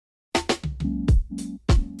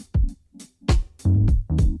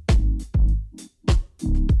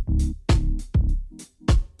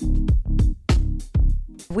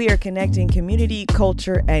We are connecting community,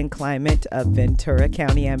 culture, and climate of Ventura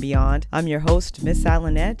County and beyond. I'm your host, Miss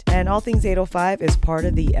Alanette, and All Things 805 is part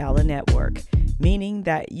of the Allen Network, meaning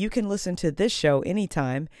that you can listen to this show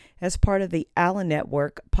anytime as part of the Allen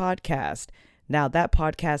Network podcast. Now, that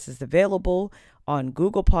podcast is available on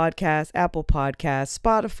Google Podcasts, Apple Podcasts,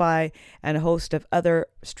 Spotify, and a host of other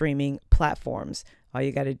streaming platforms. All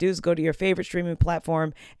you got to do is go to your favorite streaming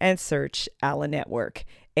platform and search Allen Network,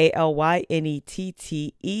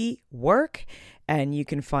 ALYNETTE work, and you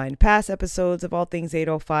can find past episodes of All Things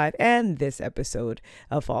 805 and this episode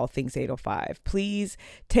of All Things 805. Please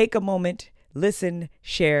take a moment, listen,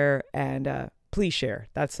 share, and please share.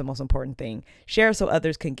 That's the most important thing. Share so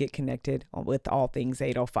others can get connected with All Things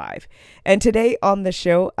 805. And today on the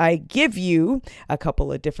show, I give you a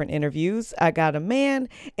couple of different interviews. I got a man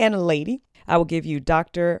and a lady. I will give you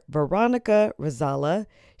Dr. Veronica Rosala.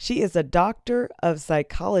 She is a doctor of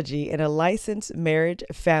psychology and a licensed marriage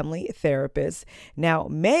family therapist. Now,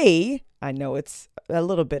 May, I know it's a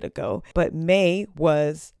little bit ago, but May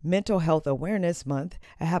was Mental Health Awareness Month.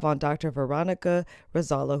 I have on Dr. Veronica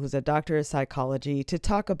Rosala, who's a doctor of psychology, to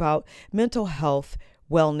talk about mental health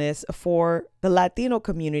wellness for the Latino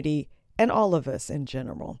community and all of us in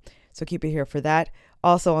general. So keep it here for that.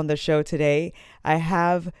 Also on the show today, I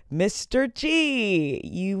have Mr. G.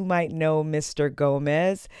 You might know Mr.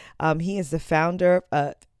 Gomez. He is the founder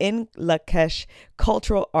of In Lakesh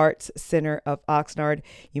Cultural Arts Center of Oxnard.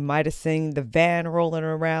 You might have seen the van rolling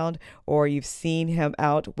around, or you've seen him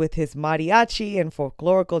out with his mariachi and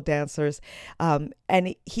folklorical dancers.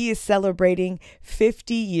 And he is celebrating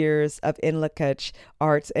 50 years of In Lakesh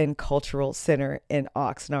Arts and Cultural Center in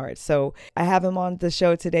Oxnard. So I have him on the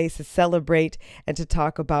show today to celebrate and to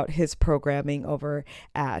talk about his programming over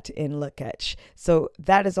at In Lakesh. So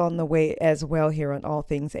that is on the way as well here on All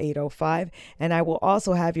Things 805. And I will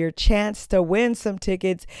also have your chance to win some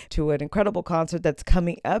tickets to an incredible concert that's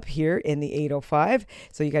coming up here in the 805.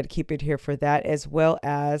 So you got to keep it here for that, as well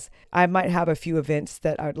as I might have a few events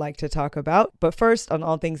that I'd like to talk about. But first, on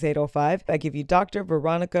All Things 805, I give you Dr.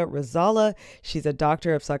 Veronica Rosala. She's a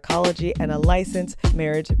doctor of psychology and a licensed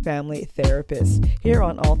marriage family therapist here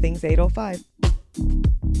on All Things 805.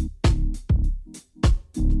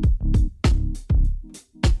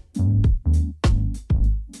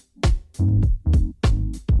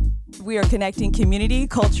 We are connecting community,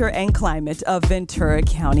 culture, and climate of Ventura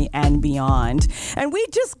County and beyond. And we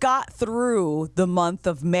just got through the month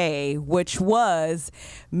of May, which was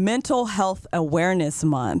Mental Health Awareness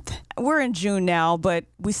Month. We're in June now, but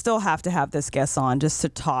we still have to have this guest on just to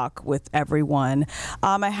talk with everyone.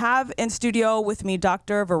 I have in studio with me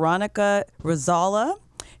Dr. Veronica Rosala.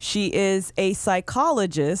 She is a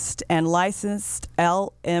psychologist and licensed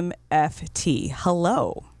LMFT.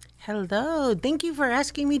 Hello. Hello. Thank you for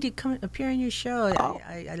asking me to come appear on your show. Oh.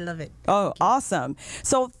 I love it. Oh, awesome.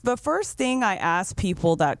 So the first thing I ask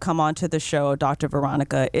people that come onto the show, Dr.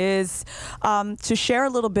 Veronica, is to share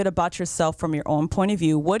a little bit about yourself from your own point of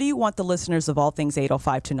view. What do you want the listeners of All Things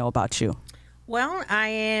 805 to know about you? Well, I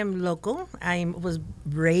am local. I was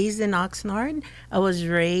raised in Oxnard. I was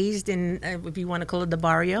raised in, if you want to call it the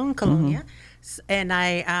barrio in Colonia. Mm-hmm. And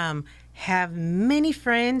I have many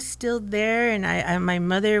friends still there, and my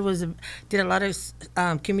mother did a lot of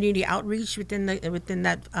community outreach within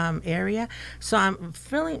that area. So I'm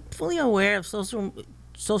fully aware of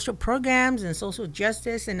social programs and social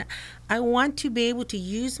justice, and I want to be able to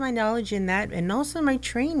use my knowledge in that, and also my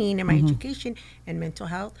training and my education and mental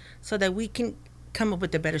health, so that we can come up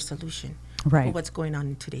with a better solution. Right. For what's going on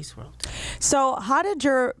in today's world. So how did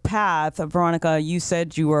your path, Veronica, you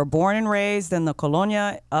said you were born and raised in the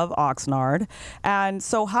Colonia of Oxnard. And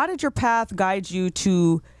so how did your path guide you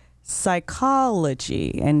to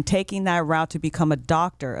psychology and taking that route to become a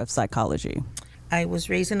doctor of psychology? I was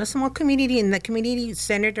raised in a small community, and the community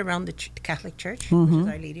centered around the Catholic Church, which is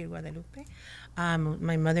Our Lady of Guadalupe.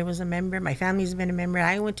 My mother was a member. My family's been a member.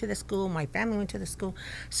 I went to the school. My family went to the school.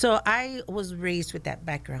 So I was raised with that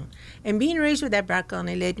background. And being raised with that background,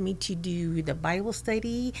 it led me to do the Bible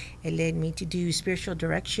study. It led me to do spiritual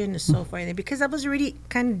direction and so forth. And because I was already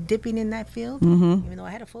kind of dipping in that field, even though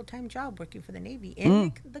I had a full-time job working for the Navy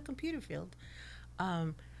in the computer field,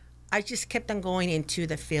 I just kept on going into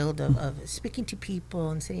the field of speaking to people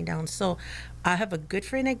and sitting down. So I have a good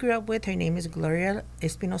friend I grew up with. Her name is Gloria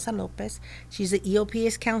Espinosa Lopez. She's an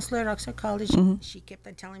EOPS counselor at Oxnard College. She kept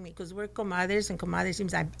on telling me, because we're comadres, and comadres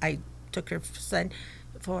means I took her son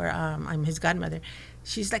for, I'm his godmother.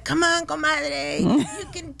 She's like, come on, comadre, you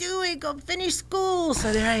can do it. Go finish school.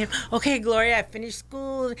 So there I am. Okay, Gloria, I finished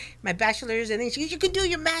school, my bachelor's, and then she goes, you can do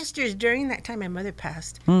your master's. During that time, my mother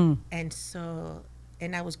passed. And so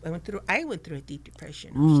and I went through a deep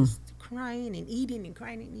depression. I was just crying and eating and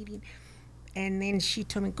crying and eating. And then she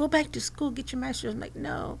told me, go back to school, get your master's. I'm like,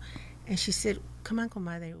 no. And she said, come on,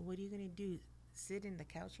 comadre, what are you going to do? Sit in the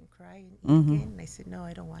couch and cry and eat again? And I said, no,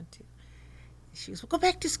 I don't want to. She goes, well, go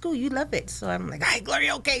back to school. You love it. So I'm like, hi,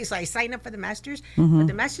 Gloria, okay. So I signed up for the master's. But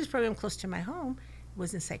the master's program close to my home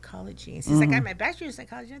was in psychology. And since I got my bachelor's in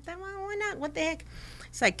psychology, I thought, well, why not? What the heck?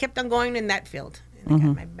 So I kept on going in that field. And I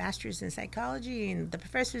got my master's in psychology, and the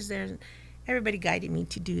professors there, everybody guided me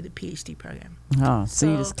to do the PhD program. Oh, so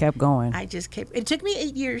you just kept going. I just kept. It took me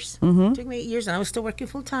 8 years. It took me 8 years, and I was still working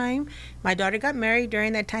full time. My daughter got married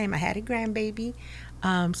during that time. I had a grandbaby.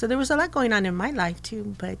 So there was a lot going on in my life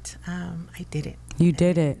too, but I did it. You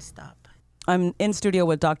did it. Didn't stop. I'm in studio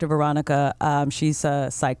with Dr. Veronica. She's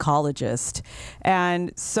a psychologist.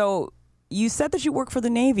 And so you said that you worked for the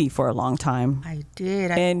Navy for a long time. I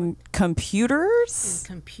did. In computers? In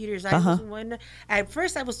computers. I was one. At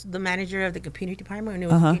first, I was the manager of the computer department when it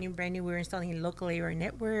was getting brand new. We were installing local area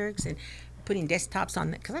networks and putting desktops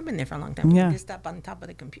on it, because I've been there for a long time. Yeah. Desktop on top of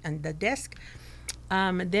the on the desk.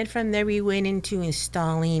 Then from there, we went into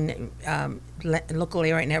installing local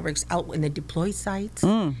area networks out in the deployed sites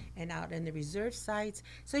and out in the reserve sites.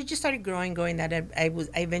 So it just started growing. That I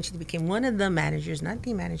eventually became one of the managers, not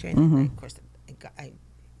the manager. And then, of course, I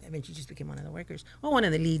eventually just became one of the workers, one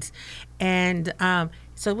of the leads. And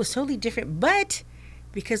so it was totally different. But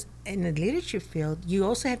because in the leadership field, you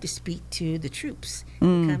also have to speak to the troops. They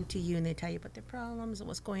come to you and they tell you about their problems and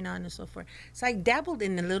what's going on and so forth. So I dabbled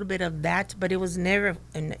in a little bit of that, but it was never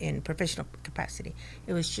in professional capacity.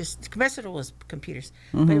 It was just, professional was computers,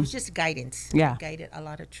 but it was just guidance. Yeah. I guided a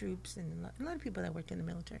lot of troops and a lot of people that worked in the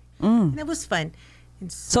military. And it was fun.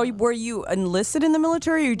 And So were you enlisted in the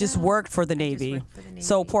military, or you just worked for the Navy? worked for the Navy.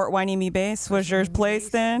 So Port Hueneme Base was your place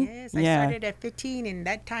then? Yes, I started at 15, and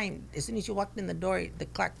that time, as soon as you walked in the door, the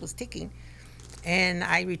clock was ticking. And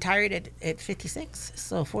I retired at 56,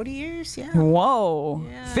 so 40 years, yeah. Whoa.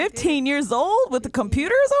 Yeah, 15 years old with the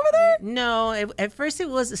computers over there? No, at first it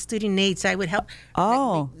was a student aid, so I would help make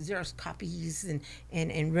Xerox copies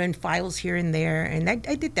and run files here and there. And I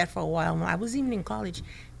did that for a while. I was even in college,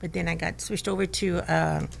 but then I got switched over to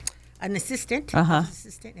an assistant,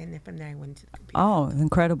 assistant, and then from there I went to the computer. Oh,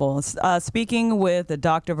 incredible. Speaking with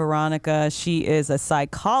Dr. Veronica, she is a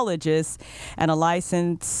psychologist and a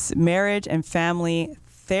licensed marriage and family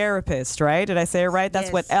therapist, right? Did I say it right?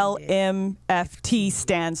 That's what LMFT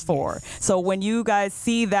stands for. So when you guys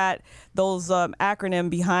see those acronym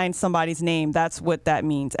behind somebody's name, that's what that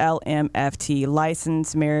means. LMFT,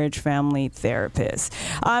 licensed marriage family therapist.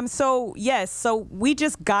 So we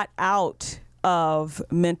just got out of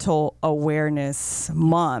Mental Awareness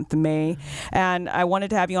Month, May, and I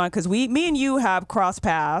wanted to have you on because me and you have crossed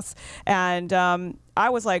paths, and I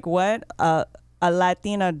was like, what? A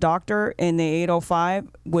Latina doctor in the 805,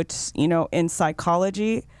 which, in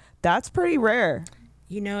psychology, that's pretty rare.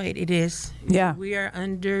 It is. Yeah. We are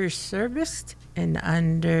underserviced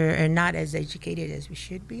and not as educated as we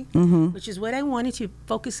should be, which is what I wanted to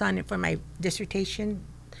focus on for my dissertation.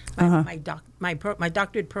 My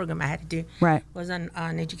doctorate program I had to do was on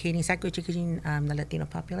psychoeducating the Latino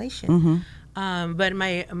population. But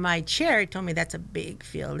my chair told me that's a big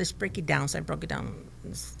field. Let's break it down. So I broke it down.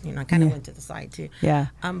 I kind of went to the side too. Yeah.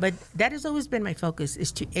 But that has always been my focus,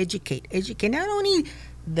 is to educate not only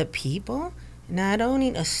the people, not only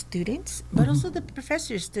the students, but also the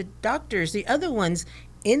professors, the doctors, the other ones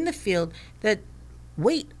in the field that,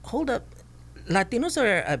 wait, hold up. Latinos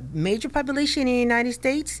are a major population in the United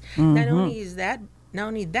States. Not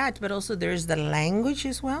only that, but also there's the language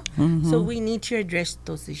as well. So we need to address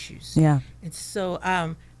those issues. Yeah. And so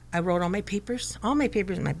I wrote all my papers,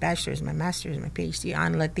 my bachelor's, my master's, my PhD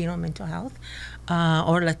on Latino mental health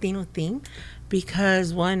or Latino theme,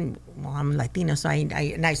 because I'm Latina, so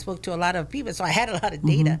I spoke to a lot of people, so I had a lot of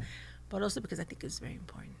data, but also because I think it's very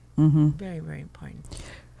important. Very, very important.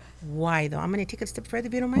 Why, though? I'm going to take it a step further,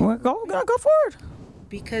 if you don't mind. Go for it.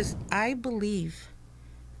 Because I believe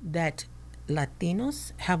that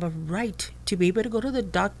Latinos have a right to be able to go to the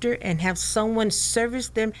doctor and have someone service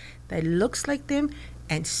them that looks like them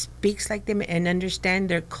and speaks like them and understand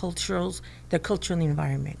their cultural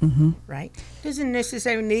environment, right? They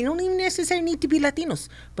don't even necessarily need to be Latinos,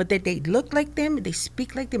 but that they look like them, they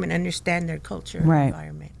speak like them, and understand their culture and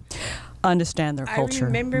environment. Understand their culture. I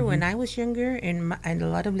remember when I was younger, and a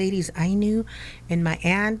lot of ladies I knew, and my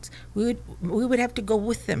aunts, we would have to go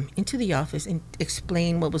with them into the office and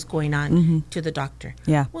explain what was going on to the doctor.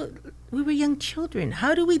 Yeah. Well, we were young children.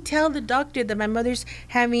 How do we tell the doctor that my mother's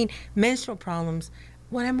having menstrual problems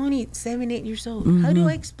when I'm only 7, 8 years old? How do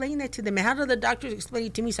I explain that to them? And how do the doctors explain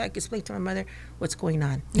it to me so I can explain to my mother what's going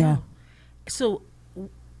on? Yeah. So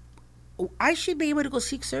I should be able to go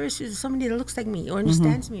seek services with somebody that looks like me or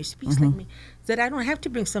understands me or speaks like me, that I don't have to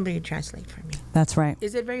bring somebody to translate for me. That's right.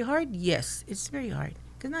 Is it very hard? Yes, it's very hard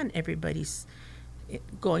because not everybody's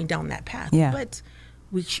going down that path. Yeah. But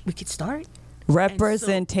we could start.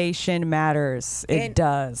 Representation matters. It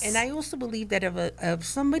does. And I also believe that if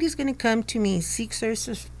somebody's going to come to me, seek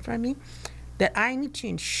services from me, that I need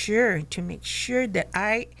to make sure that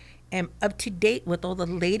I am up to date with all the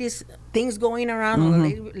latest things going around, all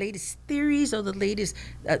the latest theories, all the latest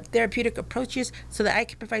therapeutic approaches, so that I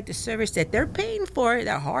can provide the service that they're paying for,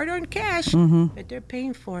 that hard-earned cash that they're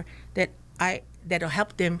paying for, that'll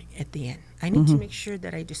help them at the end. I need to make sure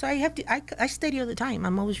that I do. So I study all the time.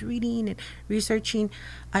 I'm always reading and researching.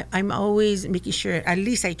 I'm always making sure, at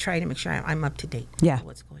least I try to make sure I'm up to date with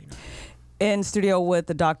what's going on. In studio with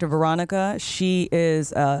the Dr. Veronica. She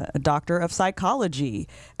is a doctor of psychology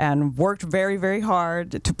and worked very, very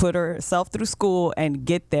hard to put herself through school and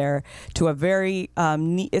get there to a very,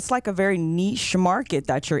 it's like a very niche market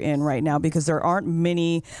that you're in right now, because there aren't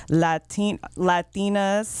many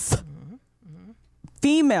Latinas,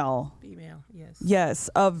 female, yes,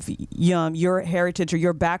 of your heritage or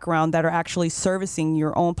your background that are actually servicing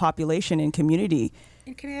your own population and community.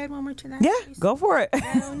 And can I add one more to that? Yeah, please? go for it.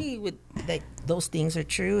 Not only with that those things are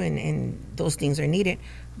true and those things are needed,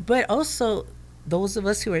 but also those of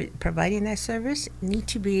us who are providing that service need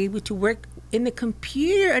to be able to work in the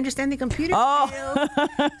computer, understand the computer skills,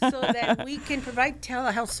 so that we can provide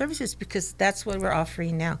telehealth services, because that's what we're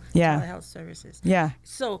offering now, telehealth services. Yeah.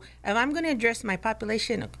 So if I'm going to address my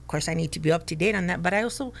population, of course I need to be up to date on that, but I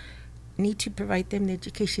also need to provide them the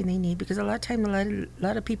education they need, because a lot of times a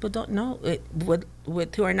lot of people don't know it,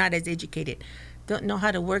 who are not as educated, don't know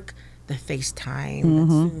how to work the FaceTime, the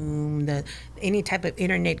Zoom, any type of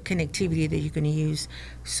internet connectivity that you're going to use.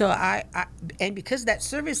 So and because that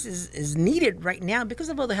service is needed right now because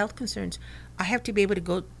of all the health concerns, I have to be able to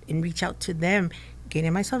go and reach out to them,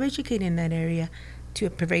 getting myself educated in that area to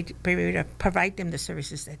provide them the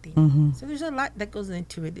services that they need. So there's a lot that goes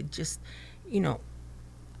into it. It just,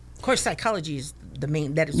 of course, psychology is the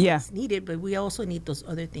main, that is what's needed, but we also need those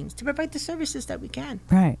other things to provide the services that we can.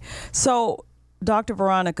 Right. So, Dr.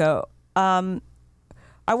 Veronica,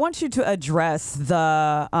 I want you to address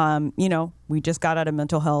the, we just got out of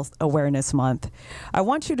Mental Health Awareness Month. I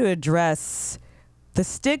want you to address the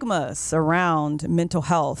stigmas around mental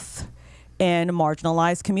health in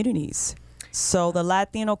marginalized communities. So the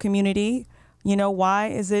Latino community, why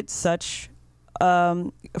is it such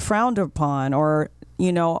frowned upon, or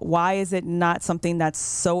why is it not something that's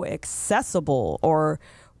so accessible, or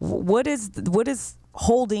what is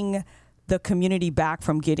holding the community back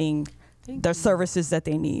from getting the services that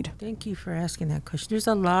they need? Thank you for asking that question. There's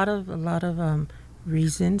a lot of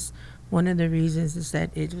reasons. One of the reasons is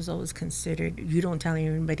that it was always considered, you don't tell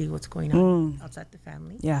anybody what's going on outside the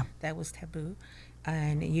family. Yeah. That was taboo.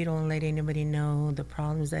 And you don't let anybody know the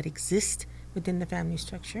problems that exist within the family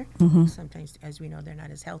structure. Sometimes, as we know, they're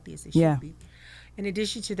not as healthy as they should be. In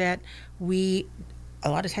addition to that, we a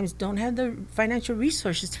lot of times don't have the financial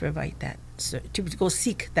resources to provide that, to go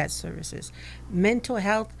seek that services. Mental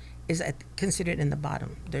health is considered in the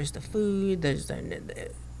bottom. There's the food, there's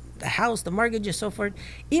the house, the mortgage, and so forth.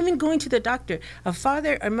 Even going to the doctor,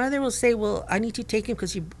 a mother will say, well, I need to take him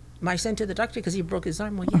because my son to the doctor because he broke his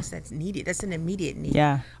arm. Well, yes, that's needed. That's an immediate need.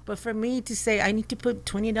 Yeah. But for me to say I need to put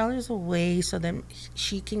 $20 away so that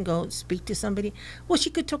she can go speak to somebody, well,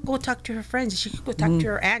 she could go talk to her friends. She could go talk to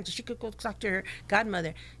her aunt. She could go talk to her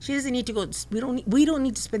godmother. She doesn't need to go. We don't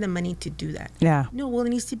need to spend the money to do that. Yeah. No, well, it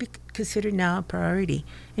needs to be considered now a priority.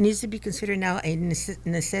 It needs to be considered now a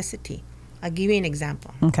necessity. I'll give you an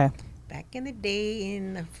example. Okay. Back in the day,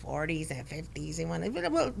 in the 40s and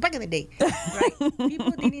 50s, well, back in the day, right?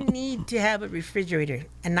 People didn't need to have a refrigerator.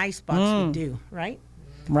 An icebox would do, right?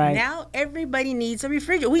 Right. Now everybody needs a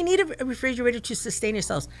refrigerator. We need a refrigerator to sustain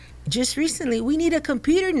ourselves. Just recently, we need a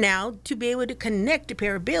computer now to be able to connect, to pay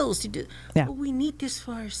our bills, to do. Yeah. But we need this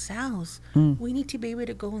for ourselves. We need to be able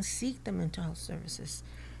to go and seek the mental health services,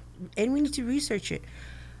 and we need to research it.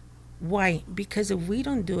 Why? Because if we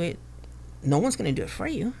don't do it, no one's going to do it for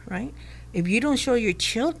you, right? If you don't show your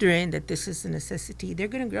children that this is a necessity, they're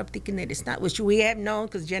going to grow up thinking that it's not, which we have known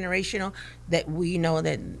because generational, that we know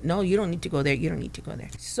that, no, you don't need to go there, you don't need to go there.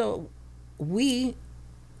 So we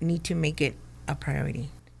need to make it a priority.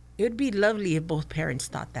 It would be lovely if both parents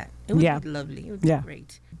thought that. It would be lovely. It would be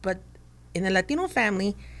great. But in the Latino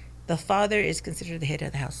family, the father is considered the head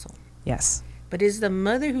of the household. Yes. but it's the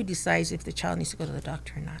mother who decides if the child needs to go to the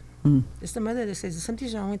doctor or not. It's the mother that says,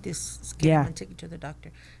 something's wrong with this kid, I'm going to take it to the doctor.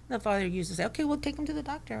 And the father uses, okay, we'll take him to the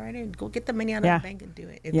doctor, right? And go get the money out of the bank and do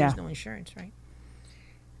it if there's no insurance, right?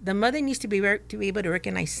 The mother needs to be able to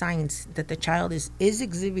recognize signs that the child is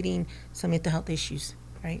exhibiting some mental health issues,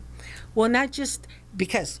 right? Well, not just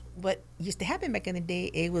because what used to happen back in the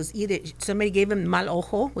day, it was either somebody gave him mal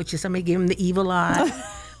ojo, which is somebody gave him the evil eye,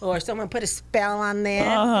 or someone put a spell on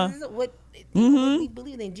them. This is what we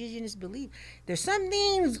believe, the indigenous believe. There's some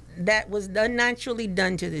things that was unnaturally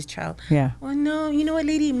done to this child. Yeah. Well, no, you know what,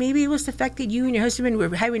 lady? Maybe it was the fact that you and your husband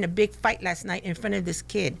were having a big fight last night in front of this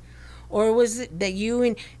kid. Or was it that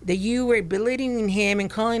you were belittling him and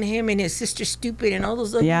calling him and his sister stupid and all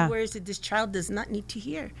those other words that this child does not need to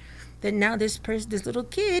hear? That now this little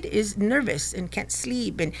kid is nervous and can't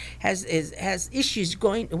sleep and has issues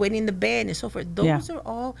waiting in the bed and so forth. Those are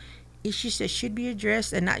all issues that should be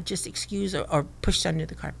addressed and not just excused or pushed under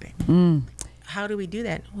the carpet. How do we do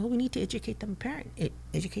that? Well, we need to educate the parent,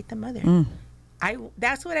 educate the mother.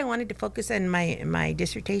 That's what I wanted to focus on my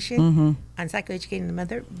dissertation on psychoeducating the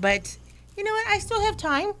mother. But you know what? I still have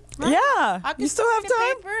time. Right? Yeah, you still have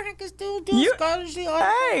time. Paper. I can still do a scholarly article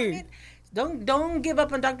on it. Don't give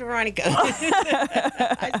up on Dr. Veronica.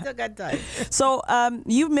 I still got time. So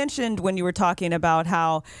you mentioned when you were talking about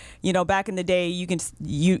how, back in the day,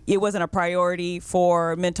 it wasn't a priority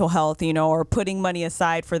for mental health, or putting money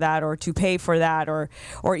aside for that, or to pay for that, or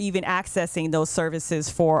even accessing those services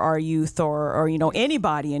for our youth or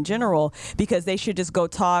anybody in general, because they should just go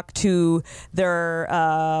talk to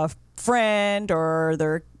their friend or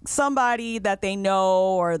their somebody that they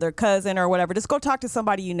know or their cousin or whatever. Just go talk to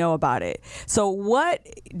somebody about it. So what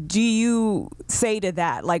do you say to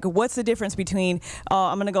that? Like, what's the difference between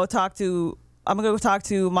I'm gonna go talk to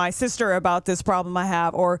my sister about this problem I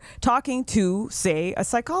have, or talking to, say, a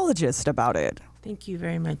psychologist about it? Thank you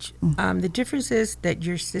very much. The difference is that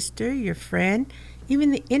your sister, your friend, even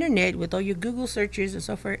the internet with all your Google searches and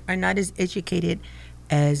so forth are not as educated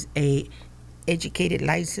as a educated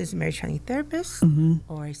licensed marriage family therapist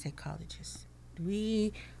or a psychologist.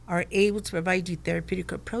 We are able to provide you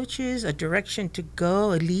therapeutic approaches, a direction to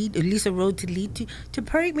go, at least a road to lead to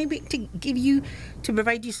provide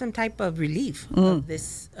you some type of relief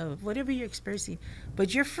of whatever you're experiencing.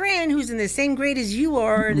 But your friend who's in the same grade as you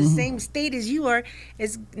are, or the same state as you are,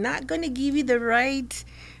 is not going to give you the right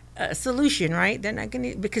solution, right? They're not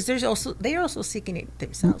going to, because they're also seeking it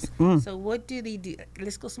themselves. So what do they do?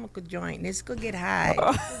 Let's go smoke a joint. Let's go get high.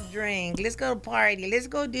 Let's go drink. Let's go party. Let's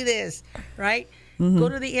go do this, right? Go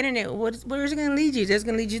to the internet. Where is it going to lead you? It's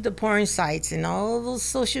going to lead you to porn sites and all those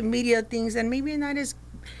social media things that maybe not as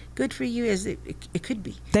good for you as it could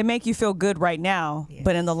be. They make you feel good right now,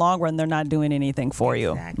 but in the long run, they're not doing anything for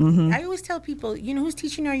you. I always tell people, who's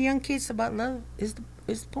teaching our young kids about love is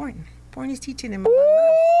porn. Porn is teaching them about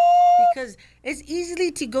love, because it's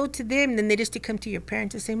easily to go to them than it is to come to your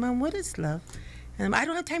parents and say, Mom, what is love? I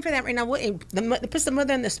don't have time for that right now. It puts the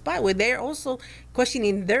mother on the spot where they're also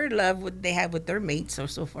questioning their love, what they have with their mates or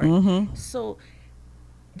so forth. So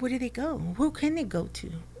where do they go? Who can they go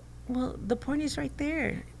to? Well, the porn is right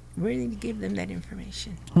there. Where do you give them that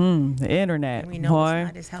information? The internet. And we know it's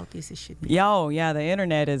not as healthy as it should be. The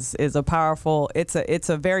internet is a powerful. It's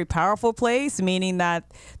a very powerful place, meaning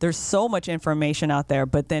that there's so much information out there.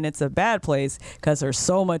 But then it's a bad place because there's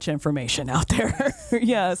so much information out there.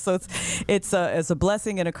 So it's a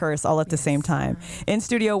blessing and a curse all at the same time. In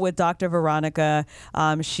studio with Dr. Veronica,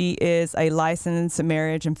 she is a licensed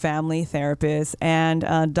marriage and family therapist,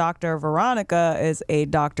 and Dr. Veronica is a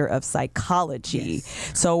doctor of psychology.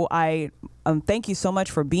 So I thank you so much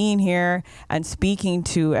for being here and speaking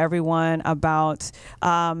to everyone about,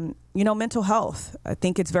 mental health. I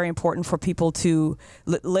think it's very important for people to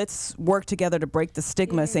let's work together to break the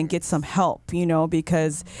stigmas and get some help,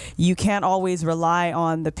 because you can't always rely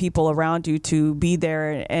on the people around you to be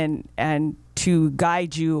there and to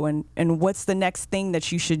guide you and what's the next thing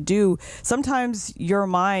that you should do. Sometimes your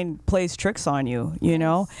mind plays tricks on you,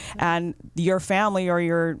 and your family or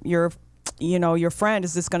your friend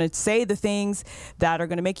is just going to say the things that are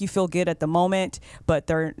going to make you feel good at the moment, but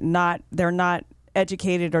they're not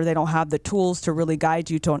educated, or they don't have the tools to really guide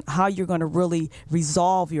you to how you're going to really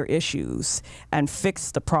resolve your issues and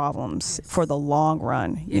fix the problems for the long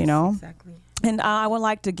run, Exactly. And I would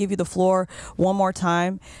like to give you the floor one more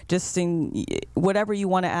time, just in whatever you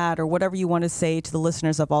want to add or whatever you want to say to the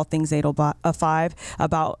listeners of All Things 805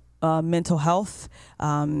 about mental health,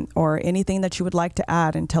 or anything that you would like to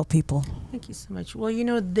add and tell people. Thank you so much.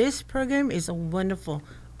 Well, this program is a wonderful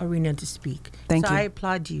arena to speak. Thank you. I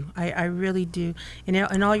applaud you. I really do.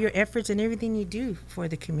 And all your efforts and everything you do for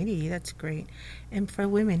the community. That's great. And for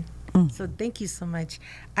women. So thank you so much.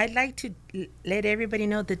 I'd like to let everybody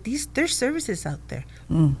know that there's services out there.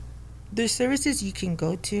 There's services you can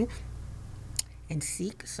go to and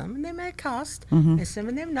seek. Some of them at cost, and some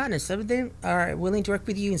of them not. And some of them are willing to work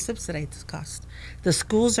with you and subsidize the cost. The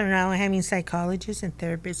schools are now having psychologists and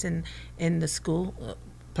therapists in the school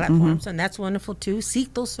platforms, and that's wonderful too.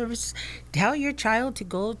 Seek those services. Tell your child to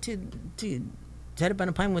go to set up an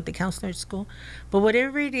appointment with the counselor at school. But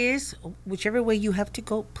whatever it is, whichever way you have to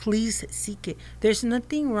go, please seek it. There's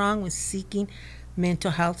nothing wrong with seeking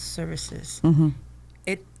mental health services.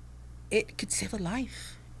 It could save a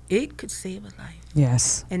life. It could save a life.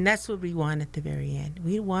 Yes. And that's what we want at the very end.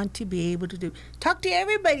 We want to be able to talk to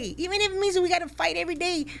everybody, even if it means we got to fight every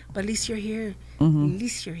day. But at least you're here. At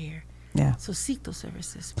least you're here. Yeah. So seek those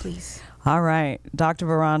services, please. All right. Dr.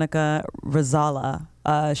 Veronica Rizala.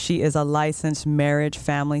 She is a licensed marriage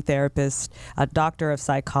family therapist, a doctor of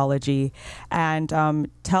psychology. And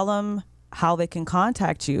tell them how they can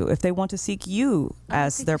contact you if they want to seek you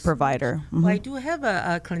as their provider. Well, I do have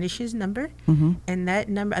a clinician's number, and that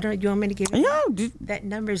number, I don't know, do you want me to give it? Yeah. That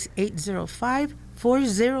number is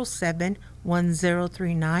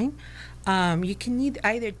 805-407-1039. You can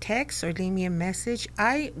either text or leave me a message.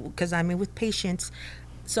 Because I'm in with patients,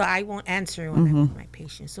 so I won't answer when I'm with my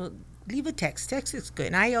patients. So leave a text. Text is good.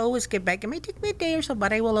 And I always get back. It may take me a day or so,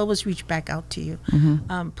 but I will always reach back out to you.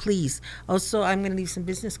 Please. Also, I'm going to leave some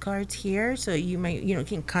business cards here, so you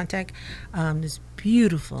can contact this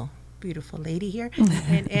beautiful lady here.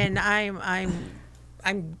 and I'm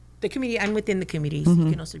the community. I'm within the community, so you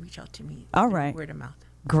can also reach out to me. All right. Word of mouth.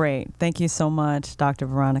 Great. Thank you so much, Dr.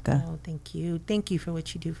 Veronica. Oh, thank you. Thank you for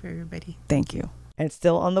what you do for everybody. Thank you. And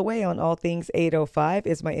still on the way on All Things 805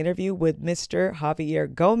 is my interview with Mr.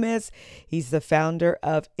 Javier Gomez. He's the founder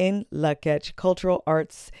of In La Quech Cultural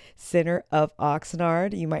Arts Center of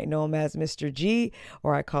Oxnard. You might know him as Mr. G,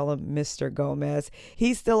 or I call him Mr. Gomez.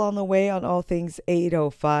 He's still on the way on All Things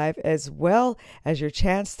 805, as well as your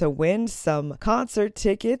chance to win some concert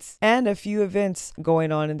tickets and a few events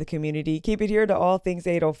going on in the community. Keep it here to All Things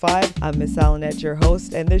 805. I'm Miss Allenette, your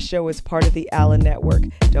host, and this show is part of the Allen Network.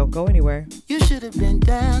 Don't go anywhere. You should have been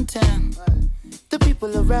downtown. The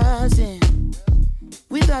people are rising.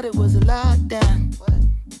 We thought it was a lockdown.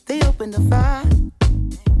 They opened the fire.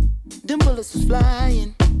 Them bullets was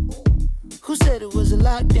flying. Who said it was a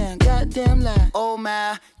lockdown? Goddamn lie. Oh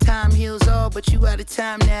my, time heals all, but you out of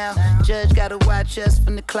time now. Judge gotta watch us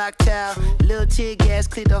from the clock tower. Little tear gas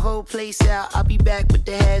cleared the whole place out. I'll be back with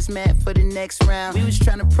the hazmat for the next round. We was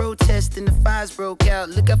trying to protest and the fires broke out.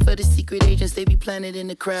 Look out for the secret agents, they be planted in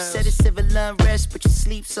the crowd. Said it's civil unrest, but you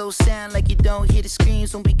sleep so sound like you don't hear the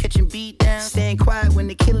screams when we catching beat down. Staying quiet when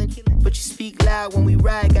they killing, but you speak loud when we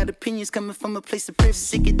ride. Got opinions coming from a place of privilege.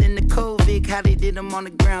 Sicker than the COVID, how they did them on the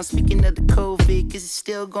ground. Speaking of the COVID, is it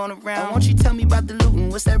still going around? Won't you tell me about the looting?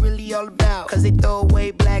 What's that really all about? Cause they throw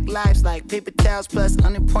away black lives like paper towels plus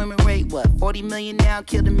unemployment rate. What, 40 million now?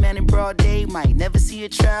 Killed a man in broad day, might never see a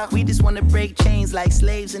trial. We just wanna break chains like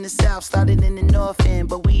slaves in the south. Started in the north end,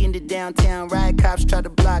 but we in the downtown. Riot cops try to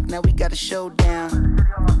block, now we got a showdown.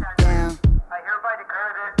 Down. I hereby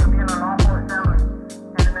declare this to be an unlawful assembly.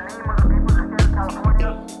 And in the name of the people of the state of California,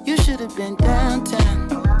 You should have been downtown.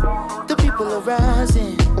 The people are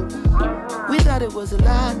rising. We thought it was a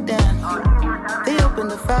lockdown. They opened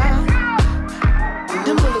the fire.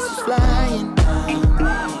 Them bullets was flying.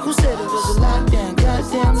 Who said it was a lockdown?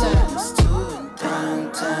 Goddamn lies.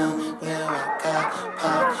 Downtown, where I got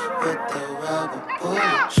popped with the rubber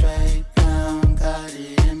bullet tray pound. Got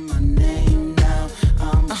it in my name now.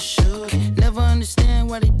 I'm a shooter. Never understand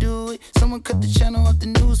why they do it. Someone cut the channel off the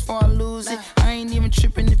news before I lose it. I ain't even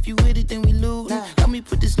tripping. If you with it, then we lose. Let me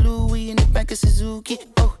put this Louis in the back of Suzuki.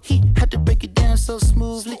 Oh, he had to break it down so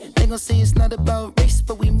smoothly. They gon' say it's not about race,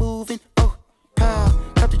 but we moving. Oh, pow,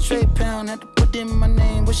 cut the tray pound. Had to put in my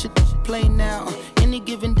name. What should play now? Any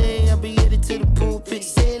given day, I'll be headed to the pulpit.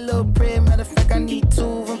 Say a little prayer. Matter of fact, I need two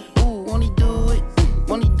of them. Ooh, won't he do it?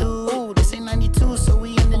 Won't he do it? Ooh, this ain't 92, so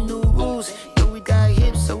we in the new rules. Yo, we got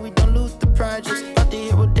hips, so we don't lose the projects. About to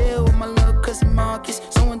hit Rodale with my little cousin Marcus.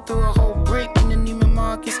 Someone threw a whole brick in the Neiman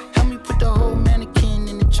Marcus. Help me put the whole mannequin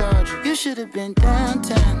in the charger. You should have been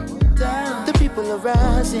downtown. The people are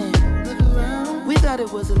rising. We thought it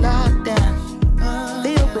was a lockdown.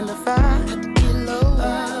 They opened the fire.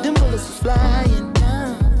 Them bullets was flying.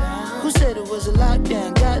 Who said it was a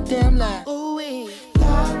lockdown? Goddamn lie. Ooh, we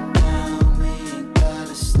lockdown, we ain't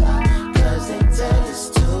gotta stop. Cause they tell us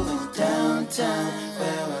to it downtown.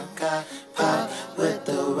 Where I got popped with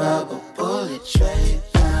the rubber bullet tray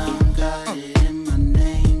pound.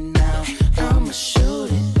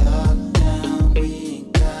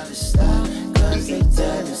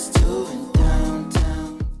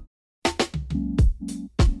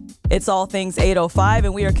 It's All Things 805,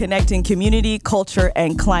 and we are connecting community, culture,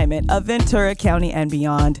 and climate of Ventura County and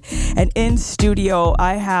beyond. And in studio,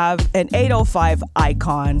 I have an 805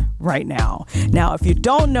 icon right now. Now, if you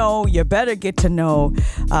don't know, you better get to know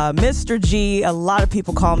Mr. G. A lot of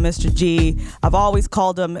people call him Mr. G. I've always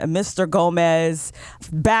called him Mr. Gomez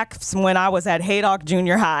back when I was at Haydock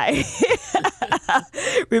Junior High.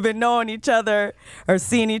 We've been knowing each other or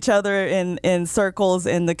seeing each other in circles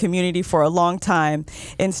in the community for a long time.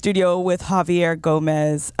 In studio with Javier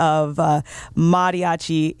Gomez of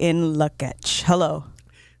Mariachi in La Quech. Hello.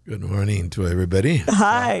 Good morning to everybody.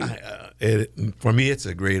 Hi. For me, it's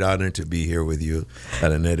a great honor to be here with you,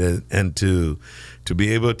 Araneta, and to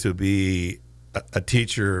be able to be a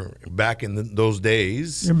teacher back in those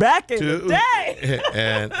days. Back in the day.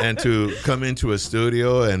 and to come into a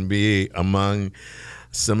studio and be among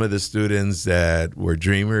some of the students that were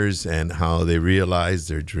dreamers and how they realized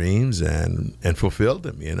their dreams and fulfilled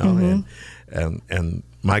them, you know. And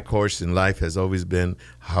my course in life has always been,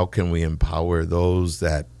 how can we empower those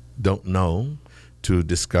that don't know to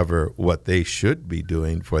discover what they should be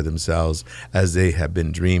doing for themselves as they have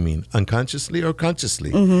been dreaming, unconsciously or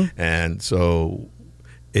consciously. And so,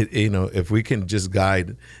 if we can just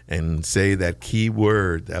guide and say that key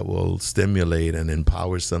word that will stimulate and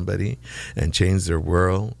empower somebody and change their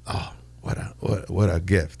world, oh, what a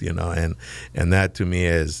gift, you know. And that to me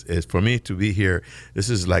is for me to be here. This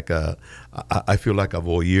is like I feel like a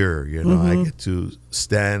voyeur, you know. I get to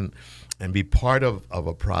stand and be part of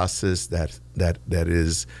a process that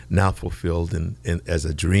is now fulfilled in as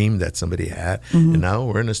a dream that somebody had. And now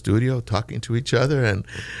we're in a studio talking to each other and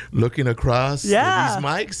looking across these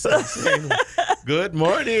mics and saying, good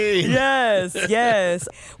morning. Yes.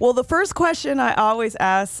 Well, the first question I always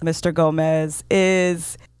ask Mr. Gomez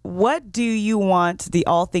is, what do you want the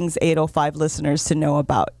All Things 805 listeners to know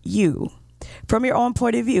about you? From your own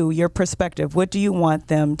point of view, your perspective, what do you want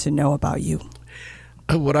them to know about you?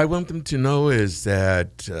 What I want them to know is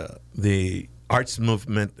that the arts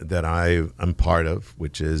movement that I am part of,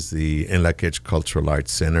 which is the En La Quech Cultural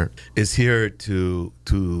Arts Center, is here to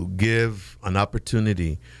give an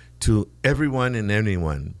opportunity to everyone and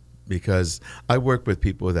anyone, because I work with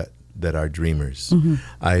people that are dreamers.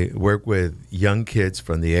 I work with young kids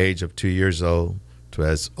from the age of 2 years old to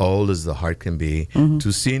as old as the heart can be,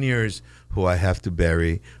 to seniors who I have to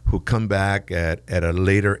bury, who come back at a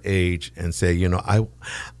later age and say, you know,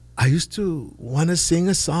 I used to want to sing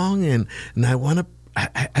a song and I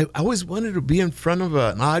always wanted to be in front of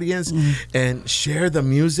an audience and share the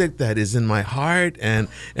music that is in my heart and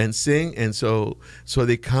sing. And so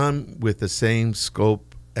they come with the same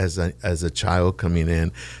scope as a child coming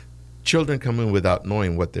in. Children come in without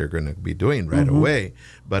knowing what they're going to be doing right away,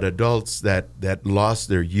 but adults that lost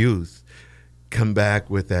their youth come back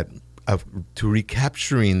with that to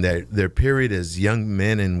recapturing their period as young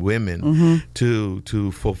men and women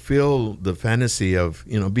to fulfill the fantasy of,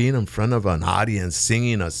 you know, being in front of an audience,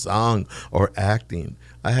 singing a song or acting.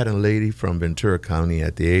 I had a lady from Ventura County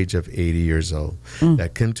at the age of 80 years old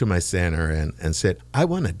that came to my center and said, I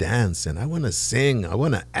want to dance and I want to sing, I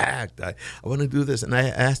want to act, I want to do this. And I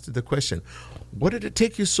asked her the question, what did it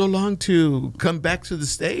take you so long to come back to the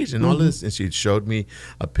stage and all this? And she showed me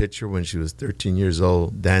a picture when she was 13 years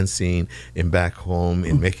old, dancing back home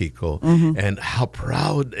in Mexico, and how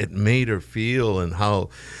proud it made her feel and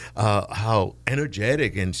how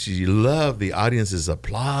energetic, and she loved the audience's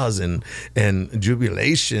applause and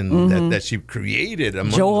jubilation that she created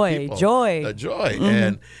among the people.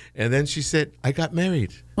 Joy. And then she said, I got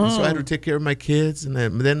married. And so I had to take care of my kids. And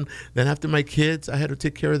then after my kids, I had to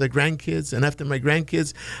take care of the grandkids. And after my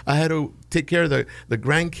grandkids, I had to take care of the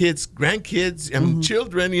grandkids, and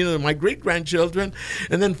children, you know, my great-grandchildren.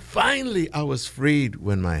 And then finally, I was freed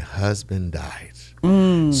when my husband died.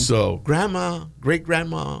 So grandma,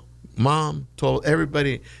 great-grandma, mom told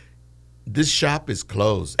everybody, this shop is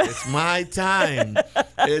closed. It's my time.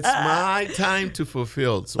 It's my time to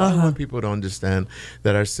fulfill. So I want people to understand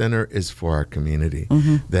that our center is for our community.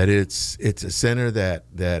 That it's a center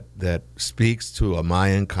that speaks to a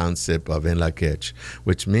Mayan concept of En La Quech,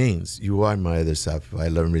 which means you are my other self. If I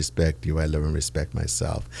love and respect you, I love and respect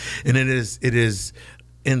myself. And it is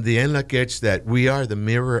in the En La Quech that we are the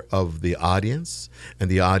mirror of the audience, and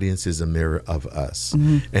the audience is a mirror of us.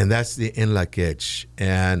 And that's the En La Quech.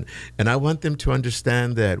 And I want them to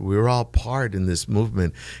understand that we're all part in this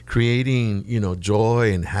movement, creating, you know,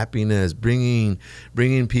 joy and happiness, bringing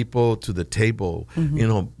people to the table, you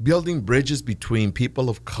know, building bridges between people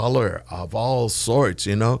of color of all sorts,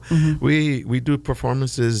 you know. We do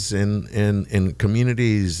performances in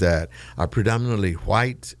communities that are predominantly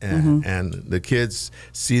white, and the kids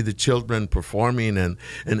see the children performing, and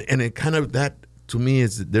it kind of, that to me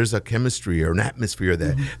is, there's a chemistry or an atmosphere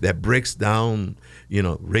that breaks down,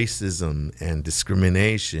 racism and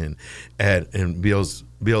discrimination, and builds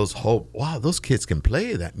hope. Wow, those kids can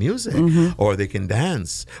play that music, or they can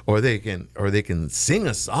dance, or they can sing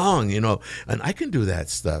a song, and I can do that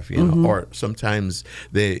stuff, Or sometimes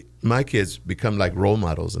my kids become like role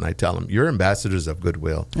models, and I tell them, you're ambassadors of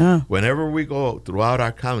goodwill. Whenever we go throughout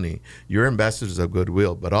our county, you're ambassadors of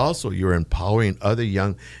goodwill, but also you're empowering other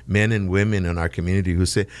young men and women in our community who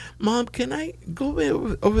say, Mom, can I go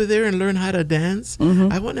over there and learn how to dance?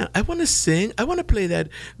 I want to sing. I want to play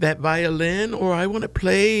that violin, or I want to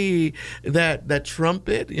play that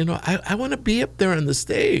trumpet. I want to be up there on the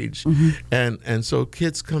stage. And so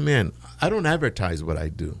kids come in. I don't advertise what I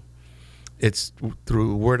do. It's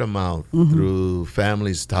through word of mouth, through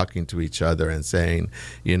families talking to each other and saying,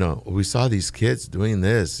 we saw these kids doing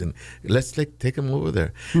this, and let's take them over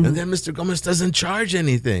there. And then Mr. Gomez doesn't charge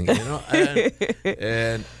anything,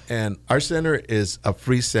 and our center is a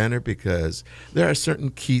free center because there are certain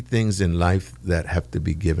key things in life that have to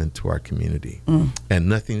be given to our community, and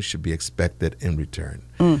nothing should be expected in return.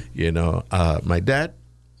 My dad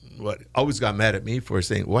always got mad at me for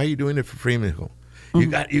saying, "Why are you doing it for free, mijo? You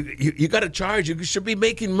got to charge. You should be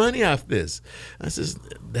making money off this." I says,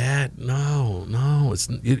 Dad, no,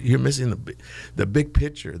 you're missing the big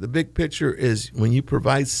picture. The big picture is when you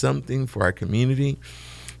provide something for our community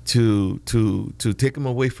to take them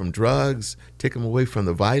away from drugs, take them away from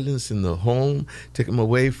the violence in the home, take them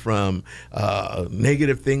away from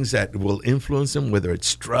negative things that will influence them, whether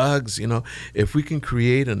it's drugs. If we can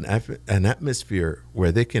create an atmosphere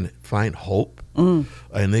where they can find hope,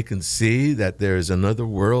 and they can see that there's another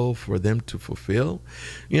world for them to fulfill,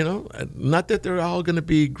 not that they're all going to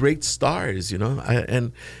be great stars,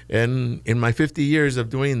 and in my 50 years of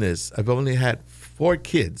doing this, I've only had 4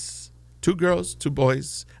 kids, 2 girls, 2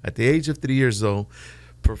 boys, at the age of 3 years old,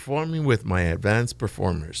 performing with my advanced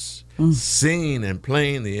performers, singing and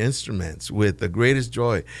playing the instruments with the greatest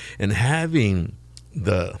joy, and having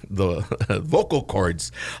the vocal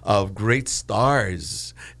cords of great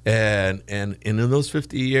stars, and in those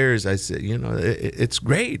 50 years, I said, it's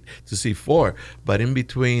great to see 4, but in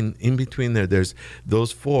between there's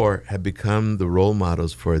those 4 have become the role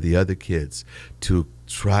models for the other kids to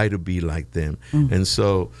try to be like them. And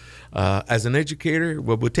so as an educator,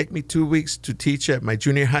 what would take me 2 weeks to teach at my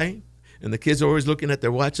junior high, and the kids are always looking at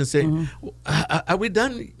their watch and saying, are we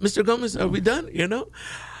done, Mr. Gomez? Are we done?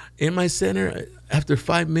 In my center, after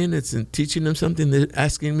 5 minutes and teaching them something, they're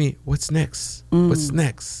asking me, what's next? What's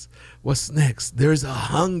next? What's next? There's a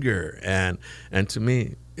hunger. And to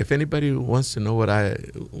me, if anybody wants to know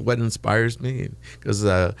what inspires me, because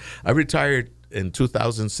I retired in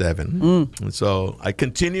 2007. And so I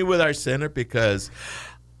continue with our center because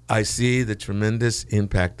I see the tremendous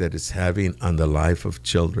impact that it's having on the life of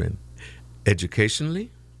children,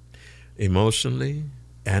 educationally, emotionally,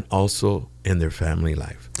 and also in their family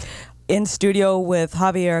life. In studio with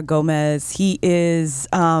Javier Gomez. He is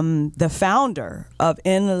the founder of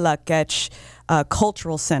In La Quech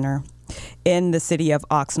Cultural Center in the city of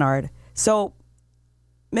Oxnard. So,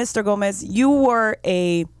 Mr. Gomez, you were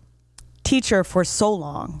a teacher for so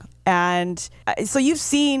long. And so you've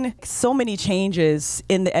seen so many changes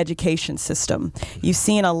in the education system. You've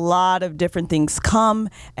seen a lot of different things come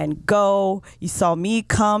and go. You saw me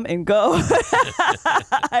come and go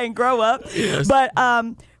and grow up. Yes. But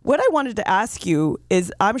what I wanted to ask you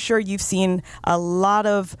is, I'm sure you've seen a lot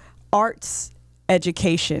of arts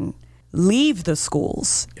education leave the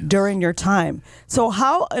schools during your time. So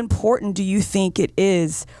how important do you think it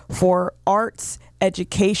is for arts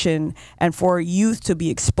education and for youth to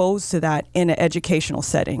be exposed to that in an educational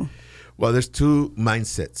setting? Well, there's 2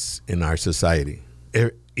 mindsets in our society.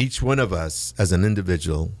 Each one of us as an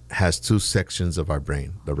individual has 2 sections of our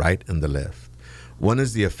brain, the right and the left. One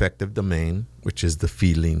is the affective domain, which is the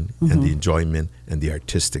feeling and the enjoyment and the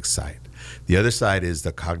artistic side. The other side is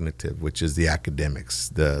the cognitive, which is the academics,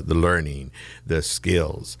 the learning, the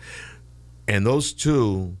skills. And those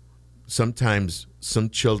 2, sometimes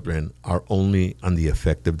some children are only on the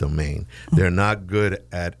affective domain. They're not good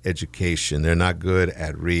at education. They're not good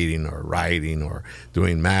at reading or writing or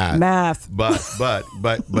doing math.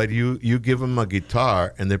 But you give them a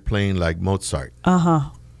guitar and they're playing like Mozart.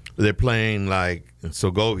 They're playing like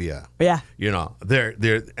Segovia. Yeah. They're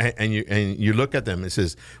and you look at them and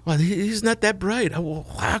says, well, he's not that bright.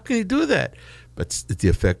 How can he do that? But it's the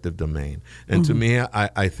affective domain. And to me,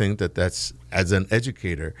 I think that's as an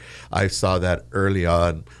educator, I saw that early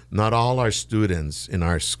on. Not all our students in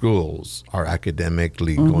our schools are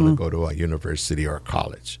academically going to go to a university or a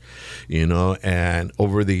college, you know. And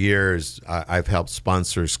over the years, I've helped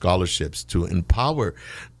sponsor scholarships to empower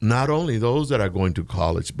not only those that are going to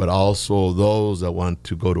college, but also those that want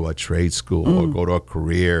to go to a trade school or go to a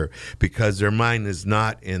career, because their mind is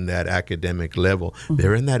not in that academic level.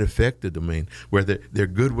 They're in that affective domain where they're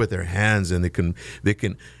good with their hands, and they can.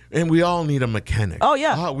 And we all need a mechanic. Oh,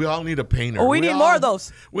 yeah. We all need a painter. Oh, we need more of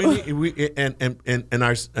those.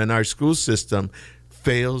 And our school system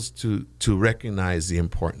fails to recognize the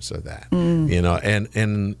importance of that. You know,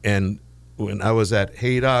 and when I was at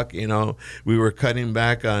Haydock, you know, we were cutting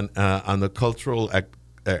back on the cultural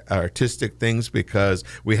artistic things because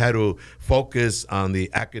we had to focus on the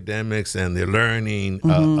academics and the learning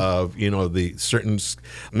of, you know, the certain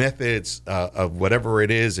methods of whatever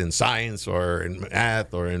it is in science or in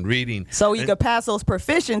math or in reading. So you could pass those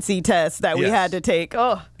proficiency tests that we had to take.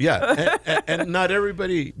 Oh, yeah. And not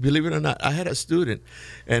everybody, believe it or not, I had a student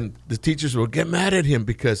and the teachers would get mad at him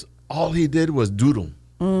because all he did was doodle,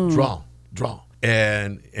 draw.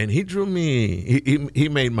 And he drew me, he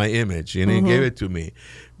made my image, and he gave it to me.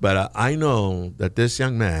 But I know that this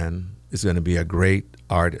young man is going to be a great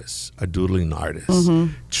artist, a doodling artist,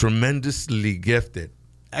 tremendously gifted.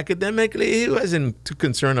 Academically, he wasn't too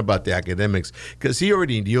concerned about the academics because he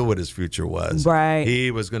already knew what his future was. Right. He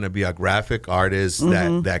was going to be a graphic artist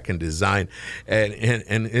that can design.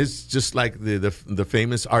 And it's just like the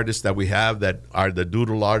famous artists that we have that are the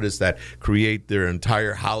doodle artists that create their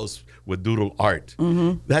entire house with doodle art.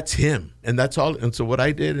 That's him. And that's all. And so what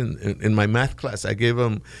I did in my math class, I gave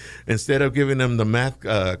him, instead of giving him the math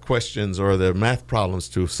questions or the math problems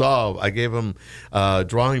to solve, I gave him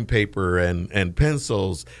drawing paper and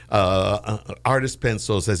pencils, artist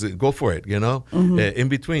pencils. I said, go for it, you know. In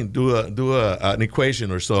between, do an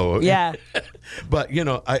equation or so. Yeah. But, you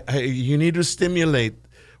know, you need to stimulate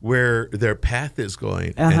where their path is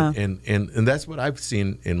going. And that's what I've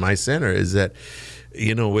seen in my center is that,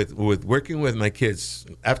 you know, with working with my kids,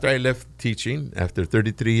 after I left teaching, after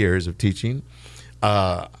 33 years of teaching,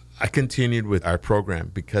 I continued with our program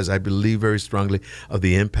because I believe very strongly of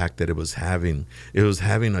the impact that it was having. It was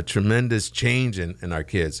having a tremendous change in our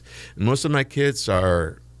kids. And most of my kids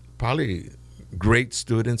are probably great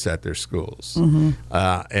students at their schools, and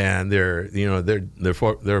they're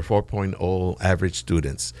 4.0 average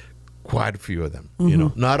students. Quite a few of them, you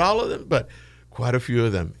know, not all of them, but quite a few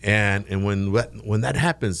of them. And when that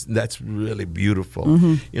happens, that's really beautiful.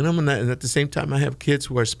 You know, and at the same time, I have kids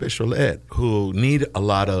who are special ed who need a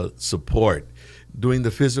lot of support doing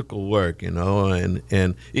the physical work, you know,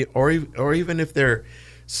 or even if they're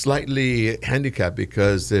slightly handicapped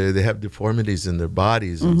because they have deformities in their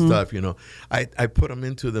bodies and stuff, you know, I put them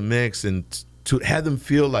into the mix and to have them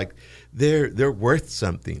feel like they're worth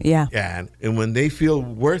something. Yeah. And when they feel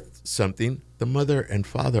worth something, the mother and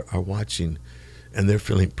father are watching and they're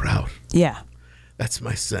feeling proud. Yeah. That's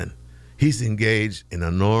my son. He's engaged in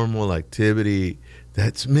a normal activity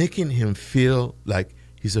that's making him feel like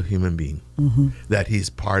he's a human being, that he's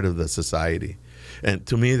part of the society. And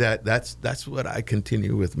to me, that's what I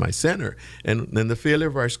continue with my center. And then the failure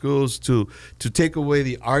of our schools to take away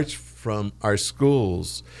the arts from our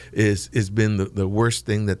schools is been the worst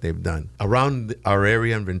thing that they've done. Around our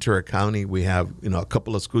area in Ventura County, we have, you know, a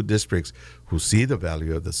couple of school districts who see the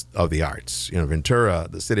value of the arts. You know, Ventura,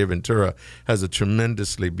 the city of Ventura, has a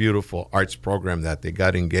tremendously beautiful arts program that they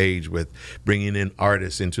got engaged with, bringing in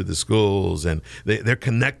artists into the schools, and they're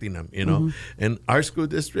connecting them. You know, and our school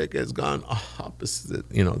district has gone opposite.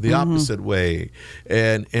 You know, the opposite way,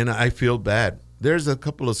 and I feel bad. There's a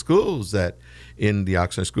couple of schools that in the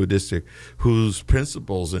Oxnard School District whose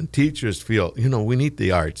principals and teachers feel, you know, we need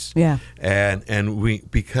the arts. Yeah. And we,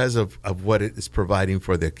 because of what it is providing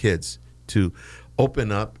for their kids, to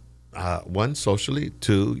open up, one, socially,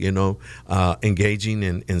 two, you know, engaging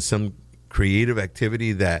in some creative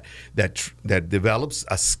activity that develops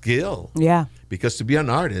a skill. Yeah. Because to be an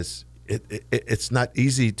artist, it's not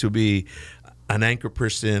easy to be an anchor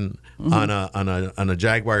person on a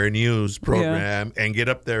Jaguar News program and get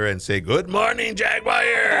up there and say, "Good morning,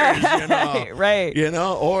 Jaguars," you know, right? You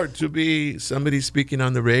know, or to be somebody speaking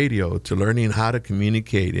on the radio, to learning how to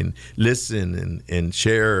communicate and listen and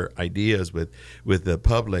share ideas with the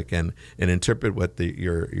public and interpret what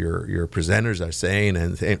your presenters are saying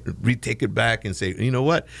and retake it back and say, you know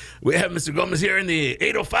what, we have Mr. Gomez here in the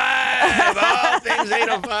 805, all things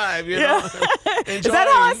 805, you know. Is that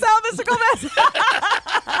how I sound, Mr. Gomez?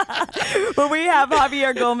 But we have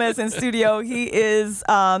Javier Gomez in studio. He is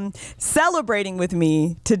celebrating with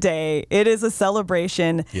me today. It is a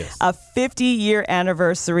celebration, Yes. a 50-year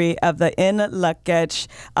anniversary of the In Lak'ech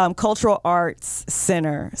Cultural Arts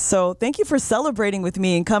Center. So thank you for celebrating with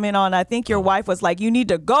me and coming on. I think your wife was like, you need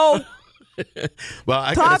to go. Well,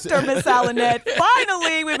 I Talk gotta to Miss Alanette.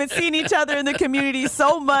 Finally, we've been seeing each other in the community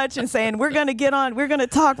so much and saying, we're going to get on, we're going to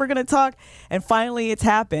talk. And finally, it's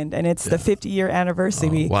happened. And it's the 50-year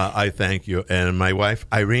anniversary. Well, I thank you. And my wife,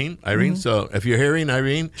 Irene. So if you're hearing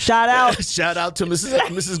Irene, Shout out. shout out to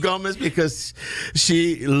Mrs. Gomez, because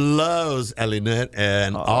she loves Alanette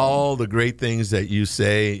and all the great things that you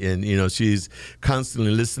say. And, you know, she's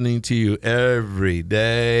constantly listening to you every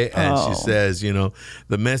day. And she says, you know,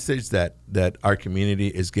 the message that our community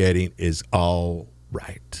is getting is all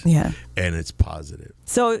right. Yeah. And it's positive.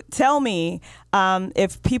 So tell me,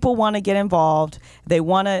 if people want to get involved, they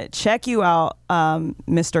want to check you out,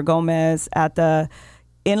 Mr. Gomez, at the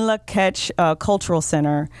In Lak'ech Cultural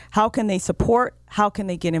Center, how can they support? How can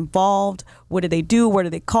they get involved? What do they do? Where do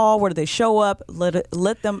they call? Where do they show up?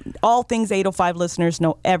 Let them, all things 805 listeners,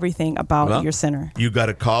 know everything about your center. You got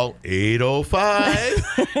to call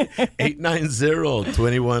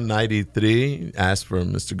 805-890-2193. Ask for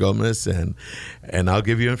Mr. Gomez, and I'll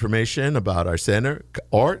give you information about our center.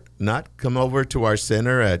 Or not, come over to our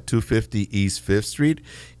center at 250 East 5th Street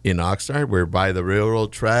in Oxnard. We're by the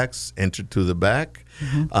railroad tracks, enter to the back.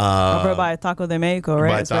 Over by Taco de Mexico,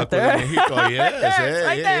 right? By It's Taco right there. de Mexico, yes.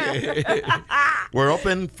 Right there. We're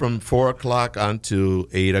open from 4 o'clock until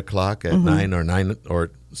 8 o'clock at 9 or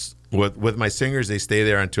with my singers, they stay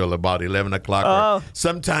there until about 11 o'clock or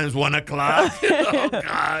sometimes 1 o'clock. Oh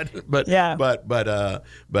God! But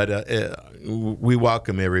we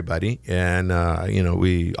welcome everybody, and you know,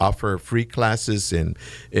 we offer free classes in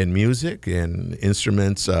music and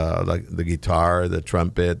instruments like the guitar, the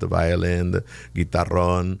trumpet, the violin, the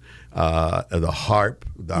guitarrón, the harp,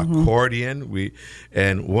 the accordion.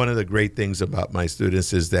 And one of the great things about my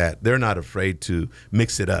students is that they're not afraid to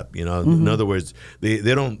mix it up. You know, in other words,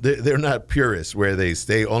 they're not purists where they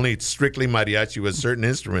stay only strictly mariachi with certain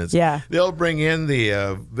instruments. Yeah. They'll bring in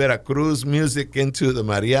the Veracruz music into the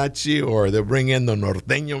mariachi, or they'll bring in the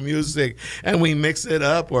norteño music, and we mix it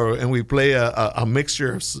up, and we play a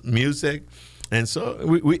mixture of music. And so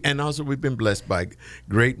we've been blessed by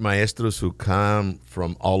great maestros who come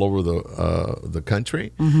from all over the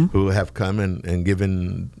country, who have come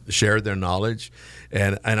and shared their knowledge,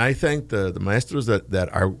 and I thank the maestros that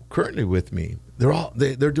are currently with me.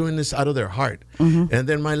 They're doing this out of their heart. And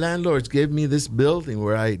then my landlords gave me this building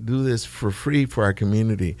where I do this for free for our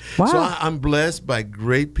community. Wow. So I'm blessed by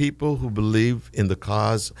great people who believe in the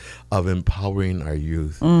cause of empowering our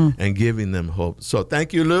youth and giving them hope. So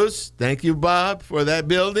thank you, Luz. Thank you, Bob, for that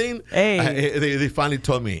building. Hey. They finally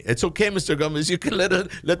told me, it's okay, Mr. Gomez. You can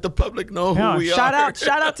let the public know who we are.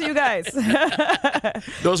 Shout out to you guys.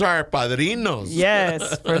 Those are our padrinos.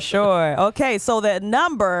 Yes, for sure. Okay, so the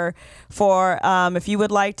number for if you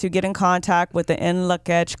would like to get in contact with the In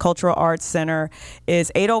Lak'ech Cultural Arts Center is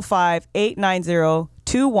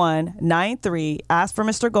 805-890-2193. Ask for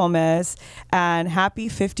Mr. Gomez, and happy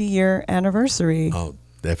 50-year anniversary. Oh,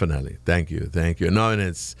 definitely. Thank you. No, and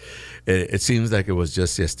it seems like it was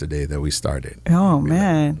just yesterday that we started. Oh,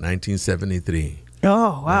 man. 1973.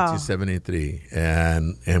 Oh, wow. 1973.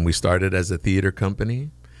 And we started as a theater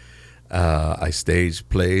company. I staged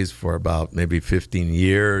plays for about maybe 15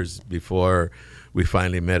 years before we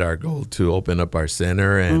finally met our goal to open up our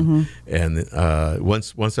center. And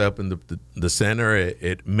once I opened the center,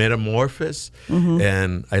 it metamorphosed,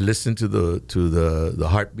 and I listened to the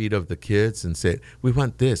heartbeat of the kids and said, we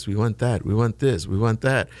want this, we want that, we want this, we want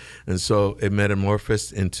that. And so it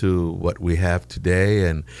metamorphosed into what we have today,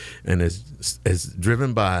 and is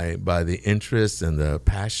driven by the interest and the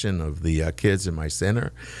passion of the kids in my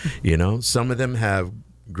center. You know, some of them have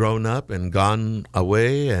grown up and gone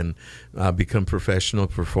away and become professional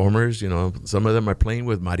performers. You know, some of them are playing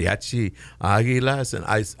with Mariachi Águilas, and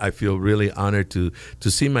I feel really honored to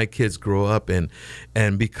see my kids grow up and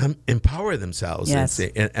empower themselves. Yes.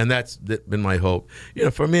 And that's been my hope. You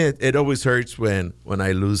know, for me, it always hurts when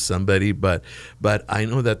I lose somebody, but I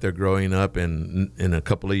know that they're growing up, and in a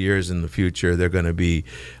couple of years in the future, they're going to be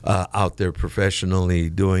out there professionally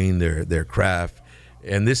doing their craft.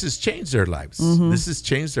 And this has changed their lives. This has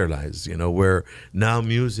changed their lives, you know, where now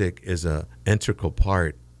music is an integral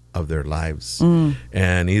part of their lives.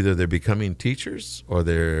 And either they're becoming teachers or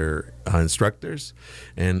they're instructors,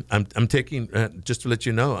 and I'm taking just to let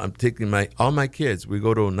you know, I'm taking all my kids. We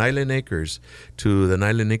go to Nyland Acres, to the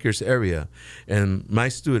Nyland Acres area, and my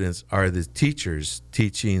students are the teachers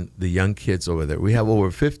teaching the young kids over there. We have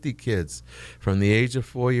over 50 kids from the age of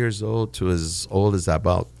 4 years old to as old as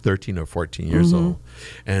about 13 or 14 years old,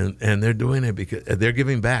 and they're doing it because they're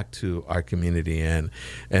giving back to our community, and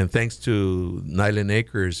thanks to Nyland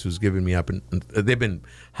Acres, who's given me up, and they've been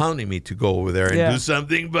hounding me to go over there and do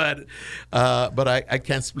something, but I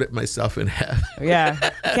can't split myself in half.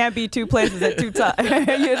 Yeah, can't be two places at two times.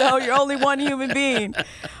 You're only one human being.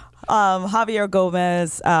 Javier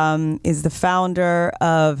Gomez is the founder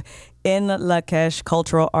of In Lakesh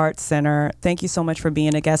Cultural Arts Center. Thank you so much for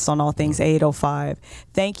being a guest on All Things 805.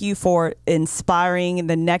 Thank you for inspiring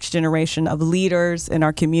the next generation of leaders in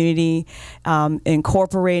our community,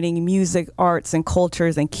 incorporating music, arts, and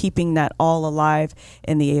cultures, and keeping that all alive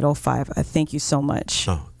in the 805. Thank you so much.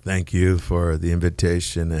 Oh, thank you for the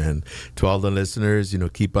invitation. And to all the listeners,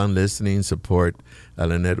 keep on listening, support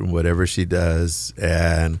Lynette in whatever she does.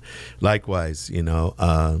 And likewise,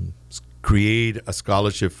 create a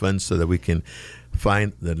scholarship fund so that we can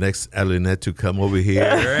find the next Lynette to come over here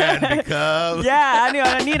and become. Yeah,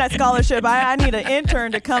 I need a scholarship. I need an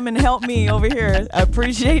intern to come and help me over here. I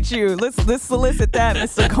appreciate you. Let's solicit that,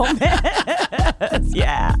 Mr. Gomez.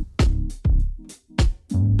 Yeah.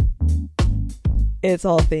 It's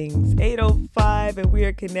All Things 805, and we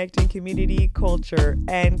are connecting community, culture,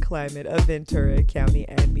 and climate of Ventura County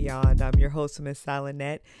and beyond. I'm your host, Miss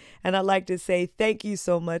Lynette, and I'd like to say thank you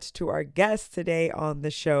so much to our guest today on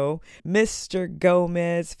the show, Mr.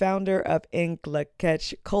 Gomez, founder of In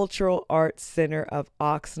Lakesh Cultural Arts Center of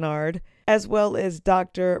Oxnard, as well as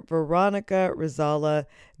Dr. Veronica Rizala,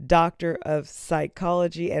 Doctor of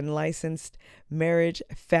Psychology and licensed marriage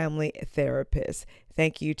family therapist.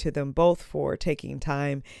 Thank you to them both for taking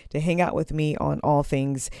time to hang out with me on All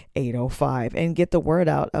Things 805 and get the word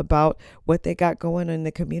out about what they got going in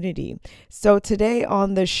the community. So today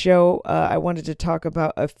on the show, I wanted to talk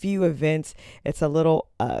about a few events. It's a little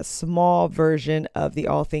small version of the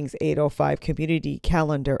All Things 805 community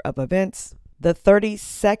calendar of events. The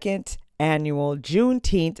 32nd annual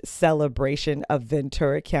Juneteenth celebration of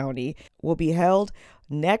Ventura County will be held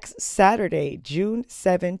next Saturday, June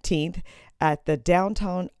 17th, at the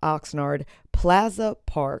downtown Oxnard Plaza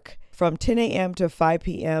Park from 10 a.m. to 5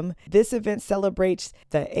 p.m. This event celebrates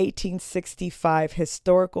the 1865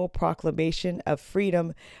 historical proclamation of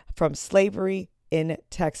freedom from slavery in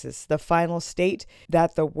Texas, the final state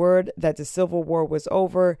that the Civil War was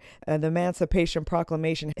over and the Emancipation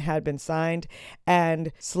Proclamation had been signed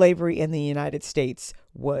and slavery in the United States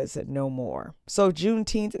was no more. So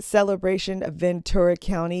Juneteenth celebration of Ventura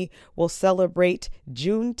County will celebrate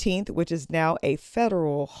Juneteenth, which is now a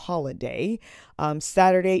federal holiday,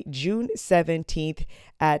 Saturday, June 17th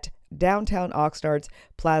at downtown Oxnard's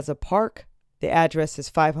Plaza Park. The address is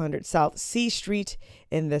 500 South C Street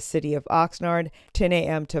in the city of Oxnard, 10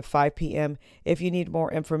 a.m. to 5 p.m. If you need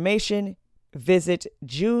more information, visit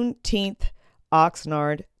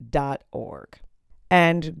JuneteenthOxnard.org.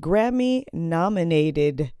 And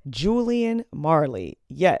Grammy-nominated Julian Marley,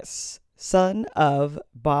 yes, son of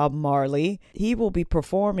Bob Marley, he will be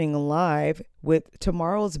performing live with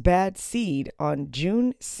Tomorrow's Bad Seed on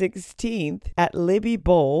June 16th at Libby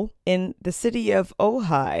Bowl in the city of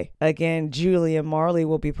Ojai. Again, Julian Marley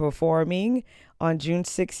will be performing on June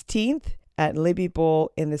 16th at Libby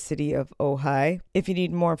Bowl in the city of Ojai. If you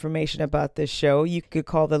need more information about this show, you could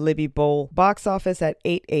call the Libby Bowl box office at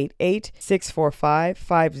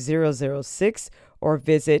 888-645-5006 or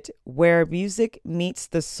visit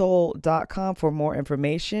wheremusicmeetsthesoul.com for more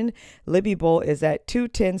information. Libby Bowl is at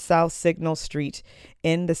 210 South Signal Street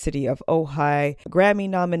in the city of Ojai.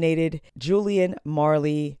 Grammy-nominated Julian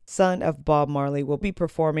Marley, son of Bob Marley, will be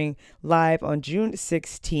performing live on June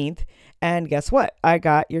 16th. And guess what? I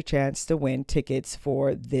got your chance to win tickets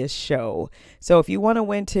for this show. So if you want to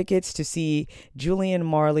win tickets to see Julian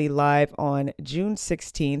Marley live on June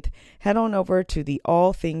 16th, head on over to the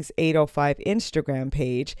All Things 805 Instagram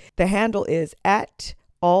page. The handle is at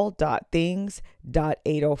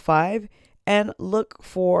all.things.805. And look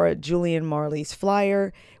for Julian Marley's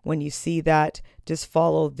flyer. When you see that, just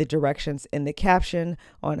follow the directions in the caption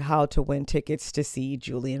on how to win tickets to see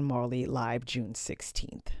Julian Marley live June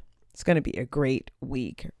 16th. It's going to be a great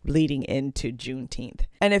week leading into Juneteenth.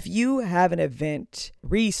 And if you have an event,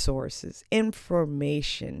 resources,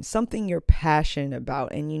 information, something you're passionate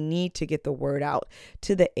about, and you need to get the word out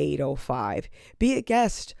to the 805, be a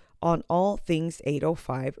guest on All Things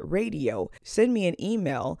 805 Radio. Send me an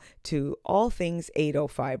email to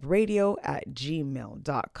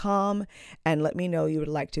allthings805radio@gmail.com and let me know you would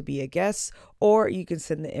like to be a guest, or you can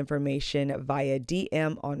send the information via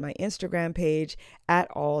DM on my Instagram page at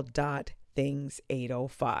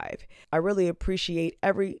all.things805. I really appreciate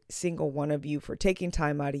every single one of you for taking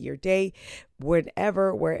time out of your day,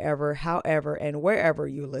 whenever, wherever, however, and wherever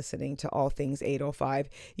you're listening to All Things 805.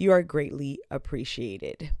 You are greatly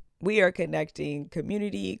appreciated. We are connecting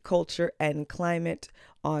community, culture, and climate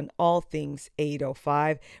on All Things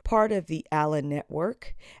 805, part of the Allen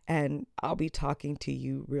Network, and I'll be talking to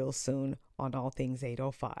you real soon on All Things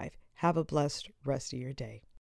 805. Have a blessed rest of your day.